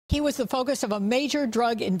He was the focus of a major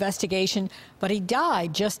drug investigation, but he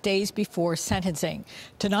died just days before sentencing.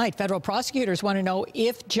 Tonight, federal prosecutors want to know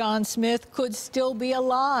if John Smith could still be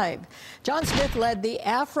alive. John Smith led the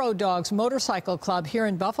Afro Dogs motorcycle club here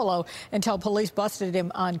in Buffalo until police busted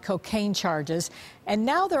him on cocaine charges. And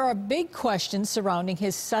now there are big questions surrounding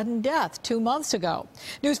his sudden death 2 months ago.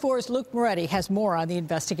 News 4's Luke Moretti has more on the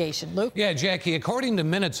investigation. Luke? Yeah, Jackie, according to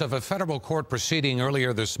minutes of a federal court proceeding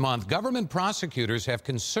earlier this month, government prosecutors have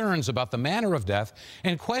concerns about the manner of death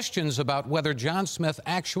and questions about whether John Smith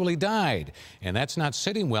actually died. And that's not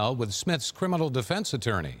sitting well with Smith's criminal defense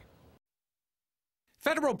attorney.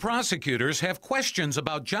 Federal prosecutors have questions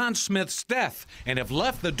about John Smith's death and have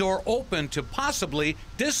left the door open to possibly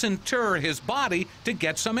disinter his body to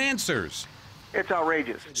get some answers. It's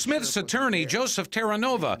outrageous. Smith's attorney, Joseph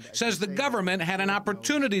Terranova, says the government had an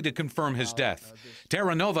opportunity to confirm his death.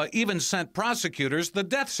 Terranova even sent prosecutors the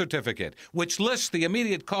death certificate, which lists the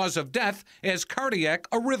immediate cause of death as cardiac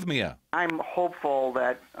arrhythmia. I'm hopeful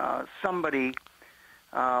that somebody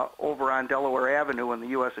over on Delaware Avenue in the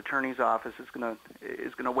U.S. Attorney's Office is going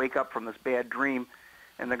to wake up from this bad dream,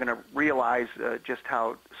 and they're going to realize just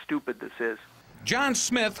how stupid this is. John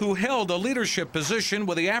Smith, who held a leadership position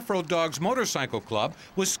with the Afro Dogs motorcycle club,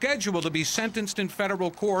 was scheduled to be sentenced in federal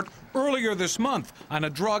court earlier this month on a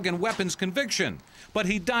drug and weapons conviction. But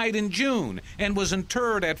he died in June and was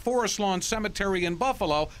interred at Forest Lawn Cemetery in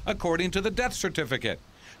Buffalo, according to the death certificate.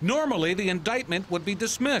 Normally, the indictment would be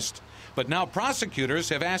dismissed. But now prosecutors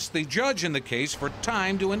have asked the judge in the case for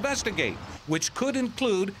time to investigate, which could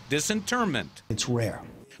include disinterment. It's rare.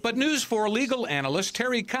 But News 4 legal analyst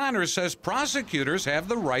Terry Connors says prosecutors have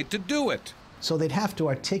the right to do it. So they'd have to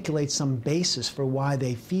articulate some basis for why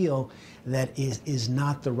they feel that is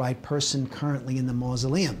not the right person currently in the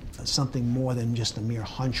mausoleum. Something more than just a mere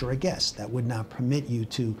hunch or a guess that would not permit you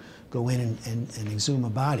to go in and exhume a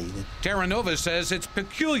body. Terranova says it's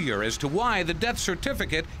peculiar as to why the death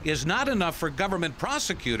certificate is not enough for government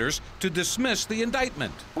prosecutors to dismiss the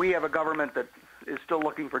indictment. We have a government that is still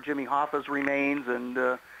looking for Jimmy Hoffa's remains and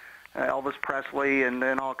Elvis Presley, and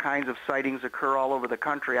then all kinds of sightings occur all over the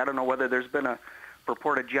country. I don't know whether there's been a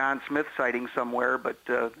purported John Smith sighting somewhere, but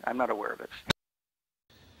I'm not aware of it.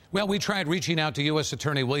 Well, we tried reaching out to U.S.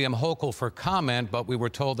 Attorney William Hochul for comment, but we were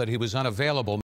told that he was unavailable.